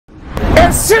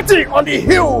The city on the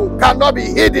hill cannot be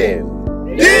hidden.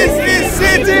 This is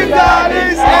City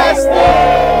Gardens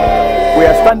Estate. We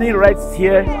are standing right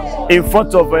here in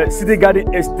front of City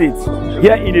Garden Estate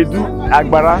here in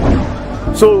Agbara.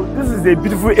 So this is a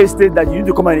beautiful estate that you need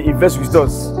to come and invest with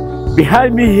us.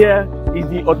 Behind me here is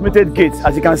the automated gate,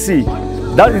 as you can see.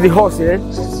 That is the horse here.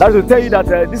 That will tell you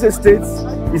that this estate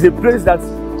is a place that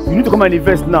you need to come and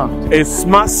invest now. A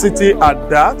smart city at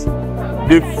that.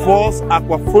 The first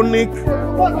aquaphonic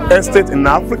estate in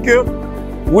Africa.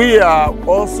 We are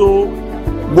also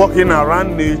walking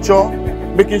around nature,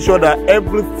 making sure that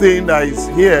everything that is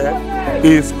here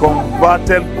is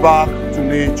converted back to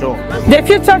nature. The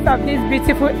future of this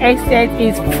beautiful estate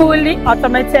is fully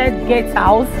automated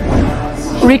gatehouse,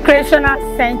 recreational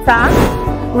center,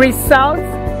 resort,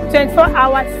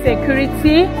 24-hour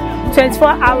security, 24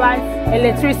 hours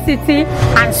electricity,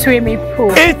 and swimming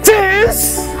pool. It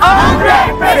is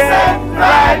 100%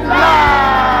 FRESHLAND.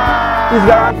 It's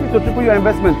guaranteed to triple your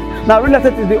investment. Now, real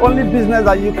estate is the only business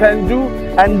that you can do,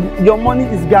 and your money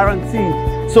is guaranteed.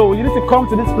 So you need to come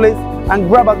to this place and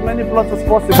grab as many plots as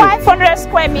possible. 500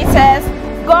 square meters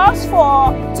goes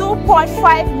for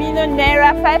 2.5 million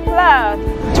naira per plot.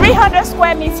 300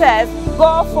 square meters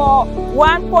go for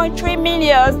 1.3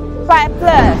 million per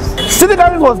plot. City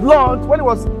Garden was launched when it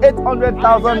was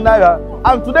 800,000 naira,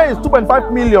 and today is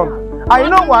 2.5 million. And you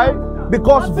know why?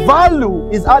 Because value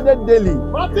is added daily.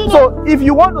 So if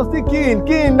you want to still key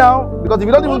in now, because if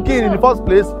you don't even key in the first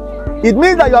place, it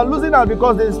means that you are losing out,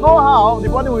 because there is no how the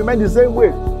money will remain the same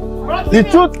way. The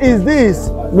truth is this: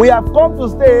 we have come to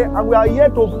stay, and we are here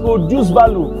to produce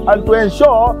value and to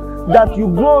ensure that you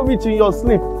grow rich in your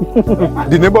sleep.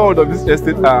 The neighborhood of this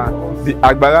estate are the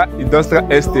Agbara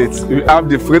Industrial Estates. We have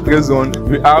the Freight Zone,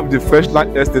 we have the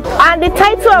FRESHLAND Estate. And the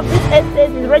title of this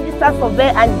estate is Registered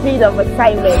Survey and Deed of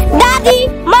Assignment. Daddy,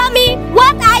 Mommy,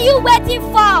 what are you waiting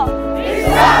for?